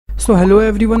So hello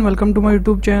everyone, welcome to my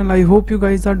YouTube channel. I hope you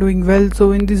guys are doing well.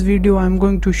 So in this video I'm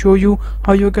going to show you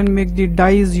how you can make the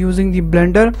dies using the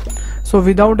Blender. So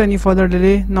without any further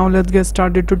delay, now let's get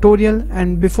started tutorial.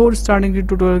 And before starting the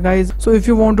tutorial guys, so if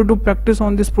you want to do practice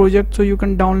on this project, so you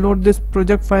can download this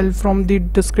project file from the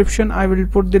description. I will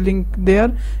put the link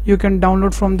there. You can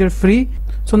download from there free.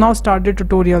 So now start the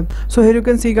tutorial. So here you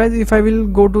can see guys, if I will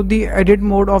go to the edit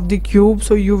mode of the cube,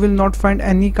 so you will not find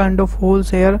any kind of holes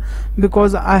here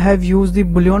because I have used the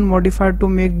boolean modifier to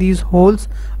make these holes.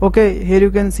 Okay, here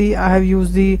you can see I have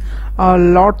used the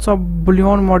lots of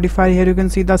boolean modifier. Here you can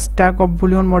see the stack of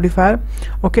boolean modifier.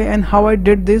 Okay, and how I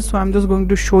did this, so I'm just going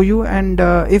to show you. And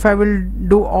if I will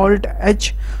do Alt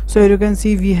H, so here you can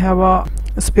see we have a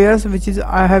spares which is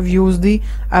I have used the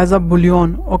as a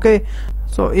boolean. Okay,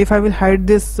 so if I will hide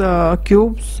this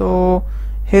cube, so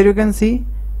here you can see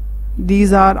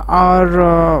these are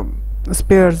our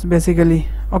spares basically.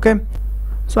 Okay,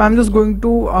 so I'm just going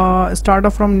to start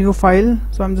off from new file.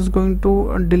 So I'm just going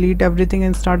to delete everything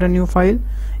and start a new file.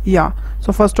 Yeah,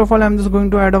 so first of all I'm just going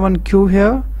to add a one cube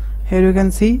here. Here you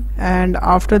can see, and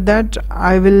after that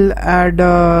I will add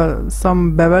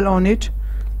some bevel on it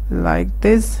like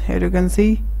this. Here you can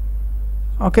see.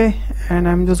 Okay, and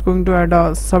I'm just going to add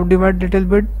a subdivide little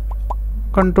bit,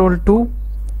 Control 2.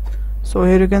 So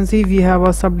here you can see we have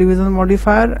a subdivision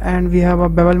modifier and we have a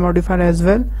bevel modifier as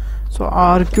well. So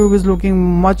our cube is looking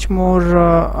much more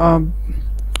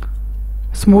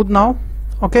smooth now.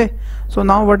 Okay, so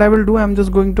now what I will do, I'm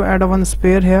just going to add a one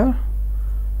sphere here,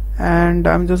 and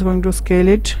I'm just going to scale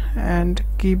it and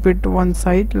keep it one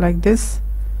side like this.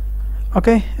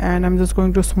 Okay, and I'm just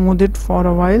going to smooth it for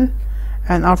a while,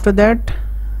 and after that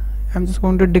I'm just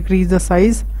going to decrease the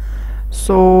size.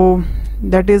 So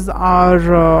that is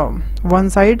our one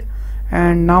side,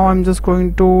 and now I'm just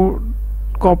going to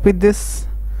copy this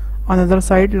another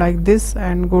side like this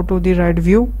and go to the right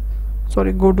view,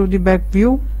 go to the back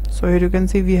view. So here you can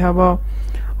see we have a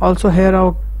also here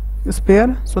a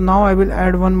sphere. So now I will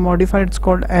add one modifier, it's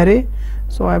called array.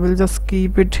 So I will just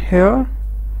keep it here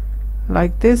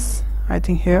like this, I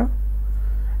think here,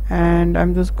 and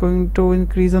I'm just going to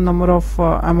increase the number of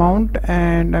amount,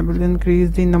 and I will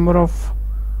increase the number of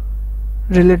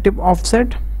relative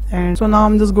offset. And so now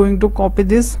I'm just going to copy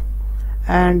this,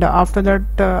 and after that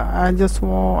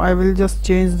I will just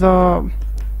change the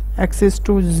axis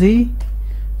to Z.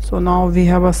 So now we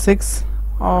have a 6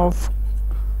 of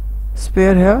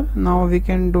sphere here. Now we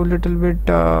can do little bit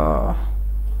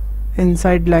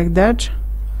inside like that.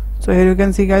 So here you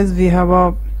can see guys, we have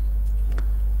a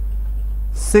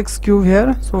 6 cube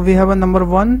here. So we have a number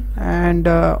 1, and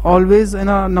always in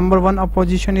a number 1 a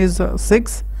position is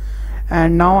 6.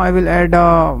 And now I will add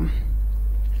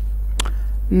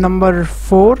number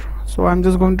 4. So I'm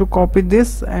just going to copy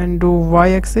this and do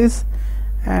y-axis,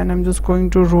 and I'm just going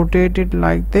to rotate it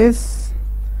like this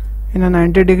in a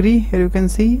 90 degree. Here you can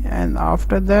see, and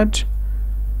after that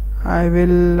I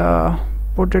will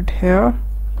put it here,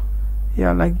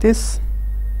 yeah, like this.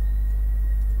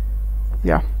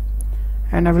 Yeah,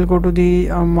 and I will go to the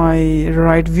my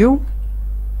right view.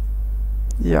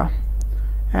 Yeah,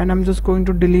 and I'm just going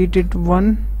to delete it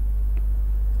one,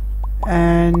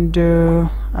 and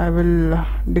I will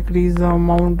decrease the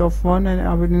amount of 1, and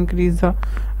I will increase the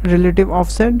relative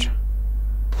offset.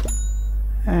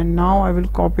 And now I will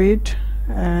copy it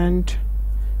and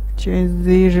change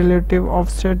the relative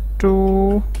offset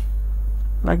to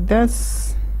like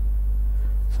this.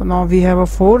 So now we have a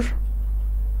 4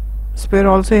 sphere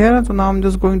also here. So now I'm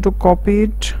just going to copy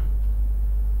it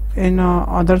in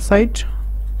other side,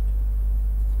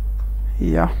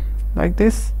 yeah, like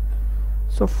this.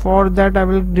 So for that I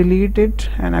will delete it,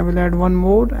 and I will add one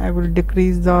more. I will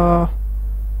decrease the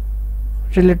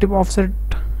relative offset,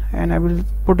 and I will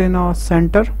put in a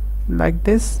center like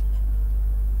this.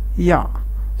 Yeah,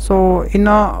 so in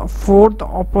a 4th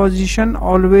opposition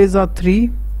always a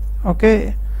 3.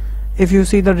 Okay, if you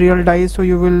see the real dice, so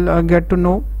you will get to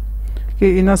know.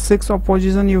 Okay, in a 6th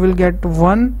opposition you will get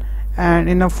 1, and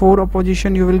in a 4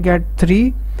 opposition you will get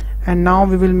 3, and now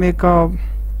we will make a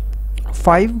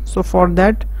 5. So for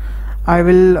that I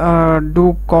will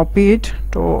do copy it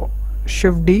to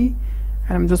Shift D,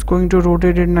 and I'm just going to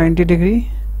rotate it 90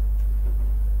 degree,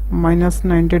 minus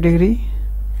 90 degree,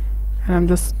 and I'm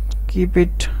just keep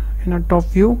it in a top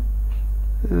view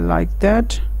like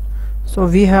that. So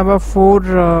we have a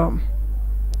 4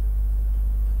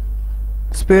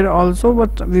 sphere also,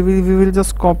 but we will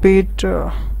just copy it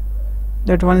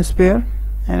that one sphere,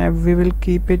 and we will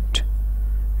keep it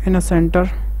in a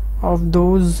center of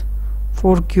those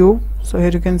 4 cube. So here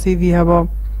you can see we have a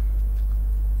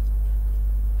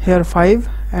here 5,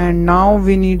 and now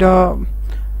we need a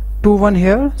 2 1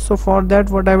 here. So for that,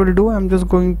 what I will do, I'm just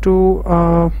going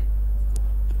to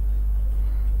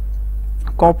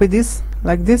copy this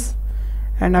like this,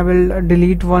 and I will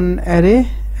delete one array,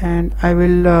 and I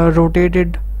will rotate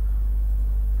it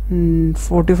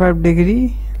 45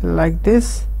 degree like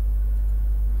this,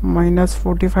 minus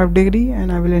 45 degree,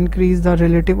 and I will increase the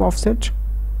relative offset.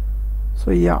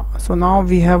 So yeah, so now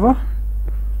we have a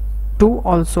 2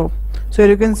 also. So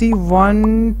here you can see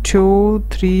 1 2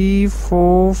 3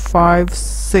 4 5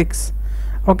 6.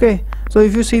 Okay, so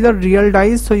if you see the real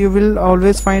dice, so you will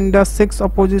always find the 6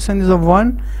 opposition is a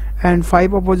 1, and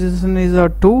 5 opposition is a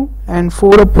 2, and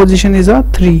 4 opposition is a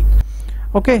 3.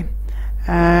 Okay,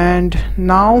 and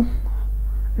now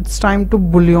it's time to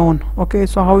boolean. Okay,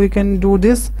 so how we can do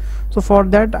this? So for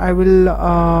that, I will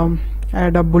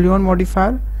add a boolean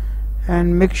modifier,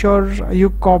 and make sure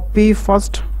you copy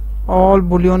first all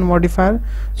boolean modifier.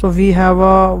 So we have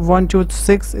a 1 2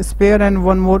 6 spare and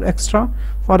one more extra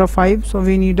for a 5, so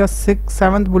we need a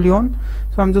 7th boolean.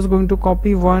 So I'm just going to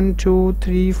copy 1 2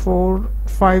 3 4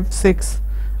 5 6.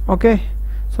 Okay,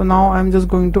 so now I'm just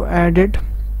going to add it.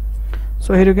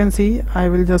 So here you can see I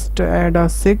will just add a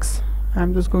 6.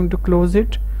 I'm just going to close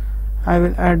it. I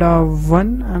will add a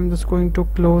 1. I'm just going to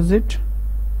close it.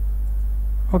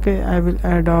 Okay, I will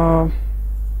add a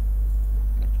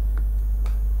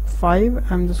 5.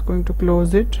 I'm just going to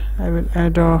close it. I will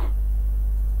add a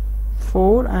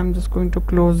 4. I'm just going to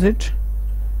close it.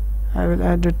 I will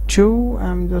add a 2.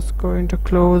 I'm just going to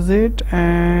close it,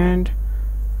 and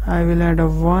I will add a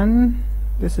 1.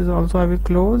 This is also I will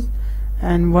close,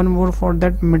 and one more for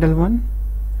that middle one.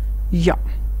 Yeah.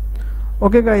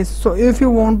 Okay guys, so if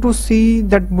you want to see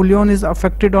that boolean is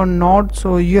affected or not,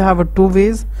 so you have a 2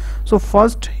 ways. So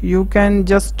first you can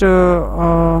just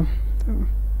go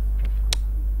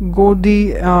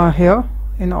the here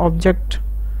in object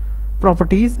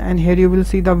properties, and here you will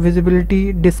see the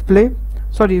visibility display,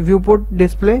 sorry, viewport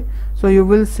display. So you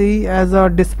will see as a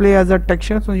display as a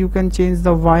texture, so you can change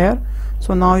the wire.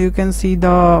 So now you can see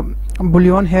the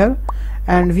boolean here,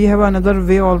 and we have another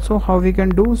way also how we can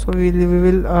do. So we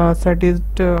will set it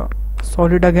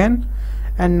solid again,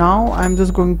 and now I'm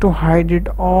just going to hide it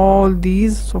all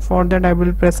these. So for that I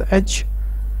will press H,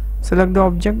 select the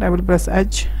object, I will press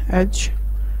H,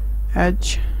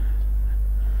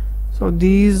 so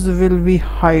these will be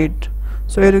hide.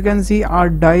 So here you can see our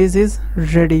dice is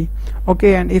ready.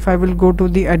 Okay, and if I will go to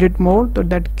the edit mode, so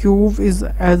that cube is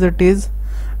as it is.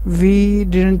 We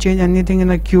didn't change anything in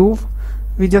the cube.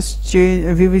 We just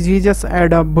change, we just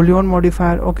add a boolean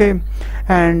modifier. Okay,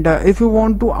 and if you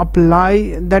want to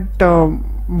apply that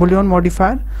boolean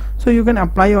modifier, so you can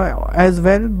apply as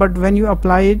well. But when you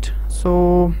apply it,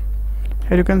 so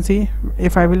here you can see,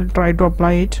 if I will try to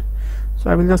apply it, so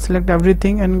I will just select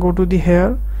everything and go to the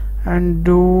here and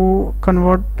do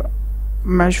convert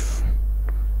mesh.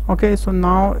 Okay, so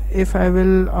now if I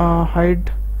will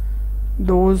hide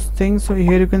those things, so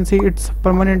here you can see it's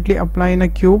permanently applying a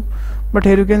cube, but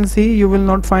here you can see you will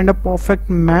not find a perfect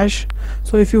mesh.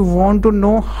 So if you want to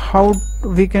know how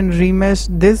we can remesh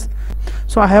this,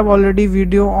 so I have already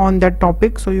video on that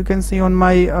topic, so you can see on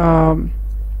my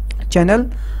channel.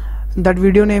 That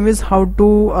video name is how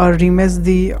to remesh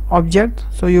the object,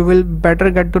 so you will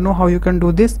better get to know how you can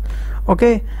do this.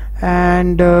 Okay,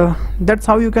 and that's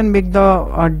how you can make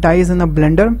the dice in a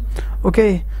blender.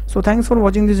 Okay, so thanks for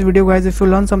watching this video guys. If you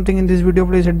learned something in this video,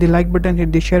 please hit the like button,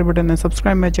 hit the share button, and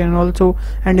subscribe my channel also.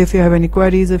 And if you have any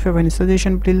queries, if you have any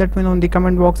suggestion, please let me know in the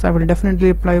comment box. I will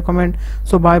definitely reply your comment.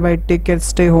 So bye bye, take care,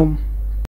 stay home.